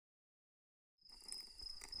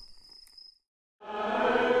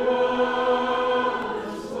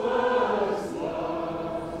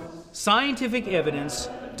Scientific evidence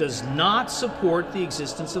does not support the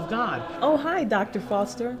existence of God. Oh, hi, Dr.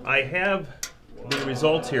 Foster. I have the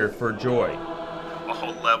results here for Joy.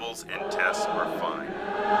 All levels and tests are fine.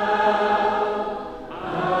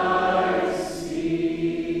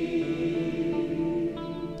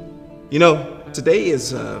 You know, today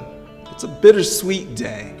is it's a bittersweet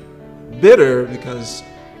day. Bitter because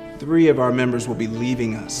 3 of our members will be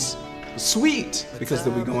leaving us. Sweet because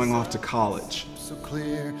they'll be going off to college. So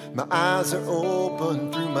clear, my eyes are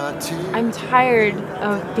open through my tears. I'm tired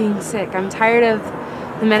of being sick. I'm tired of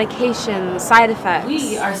the medication, the side effects.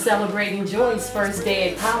 We are celebrating Joy's first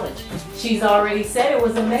day at college. She's already said it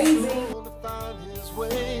was amazing.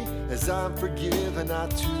 As I'm forgiven, I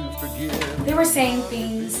too forgive. They were saying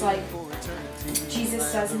things like,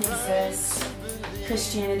 Jesus doesn't exist,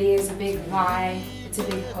 Christianity is a big lie, it's a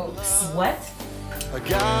big hoax. What? A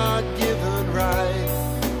God-given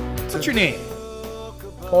right. What's your name?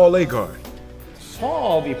 Paul Agard.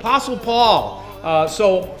 Paul, the Apostle Paul.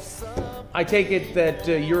 So I take it that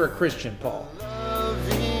you're a Christian, Paul.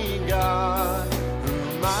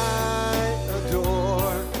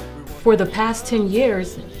 For the past 10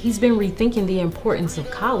 years, he's been rethinking the importance of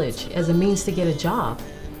college as a means to get a job.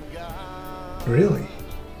 Really?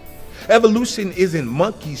 Evolution isn't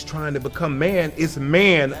monkeys trying to become man, it's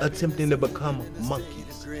man attempting to become monkeys.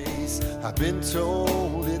 I've been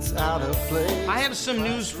told it's out of place. I have some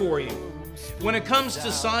news for you. When it comes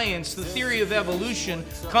to science, the theory of evolution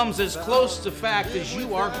comes as close to fact as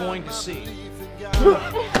you are going to see.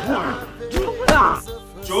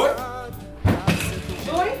 Joy?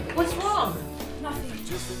 Joy, what's wrong?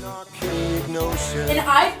 And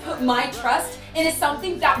I've put my trust into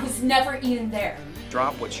something that was never even there.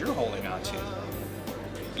 Drop what you're holding on to.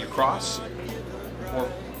 Your cross or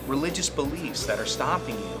religious beliefs that are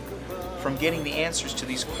stopping you from getting the answers to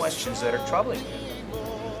these questions that are troubling you.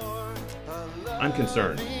 I'm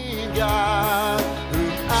concerned.